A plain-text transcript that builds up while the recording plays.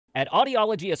At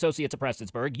Audiology Associates of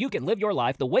Prestonsburg, you can live your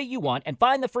life the way you want and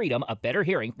find the freedom of better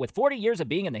hearing. With 40 years of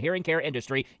being in the hearing care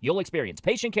industry, you'll experience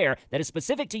patient care that is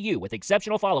specific to you with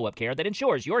exceptional follow-up care that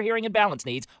ensures your hearing and balance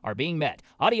needs are being met.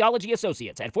 Audiology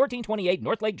Associates at 1428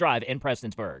 North Lake Drive in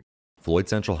Prestonsburg. Floyd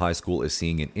Central High School is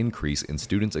seeing an increase in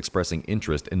students expressing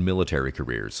interest in military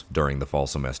careers. During the fall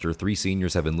semester, 3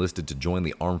 seniors have enlisted to join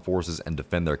the armed forces and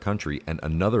defend their country, and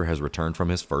another has returned from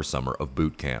his first summer of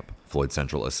boot camp. Floyd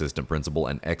Central Assistant Principal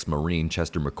and ex-Marine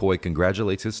Chester McCoy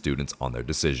congratulates his students on their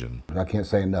decision. I can't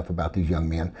say enough about these young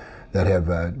men that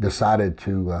have decided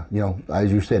to,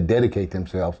 as you said, dedicate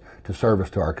themselves to service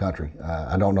to our country.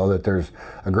 I don't know that there's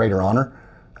a greater honor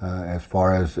as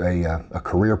far as a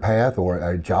career path or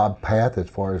a job path, as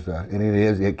far as and it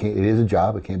is a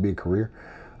job, it can't be a career,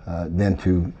 than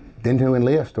to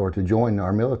enlist or to join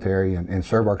our military and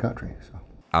serve our country. So.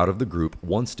 Out of the group,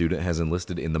 one student has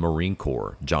enlisted in the Marine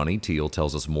Corps. Johnny Teal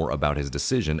tells us more about his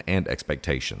decision and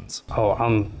expectations. Oh,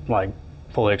 I'm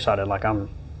fully excited. I'm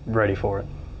ready for it.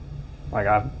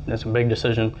 It's a big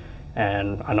decision,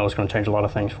 and I know it's going to change a lot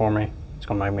of things for me. It's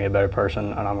going to make me a better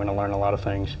person, and I'm going to learn a lot of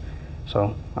things.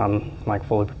 So I'm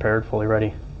fully prepared, fully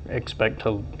ready. Expect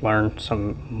to learn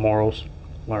some morals,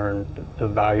 learn the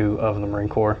value of the Marine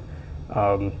Corps,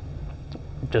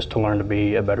 just to learn to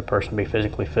be a better person, be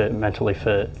physically fit, mentally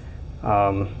fit.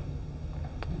 I'm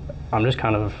just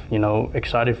kind of,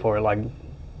 excited for it.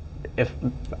 If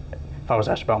I was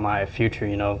asked about my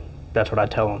future, that's what I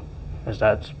tell them, is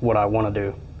that's what I want to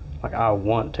do. I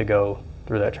want to go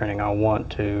through that training. I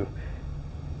want to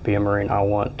be a Marine. I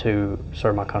want to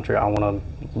serve my country. I want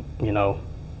to,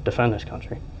 defend this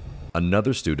country.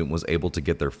 Another student was able to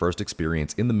get their first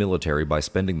experience in the military by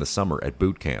spending the summer at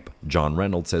boot camp. John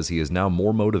Reynolds says he is now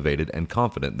more motivated and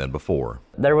confident than before.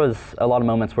 There was a lot of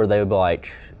moments where they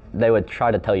would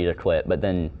try to tell you to quit, but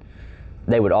then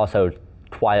they would also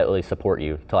quietly support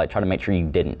you to try to make sure you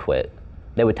didn't quit.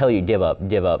 They would tell you give up,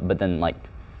 but then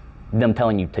them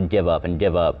telling you to give up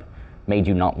made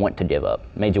you not want to give up,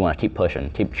 made you want to keep pushing,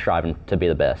 keep striving to be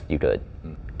the best you could.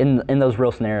 In those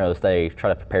real scenarios, they try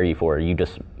to prepare you for it.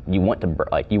 You want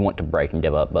to break and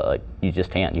give up, but you just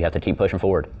can't. You have to keep pushing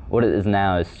forward. What it is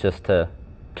now is just to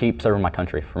keep serving my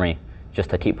country. For me, just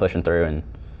to keep pushing through and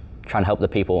trying to help the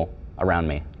people around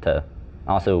me to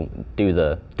also do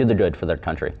the good for their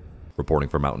country. Reporting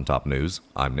for Mountaintop News,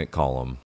 I'm Nick Collum.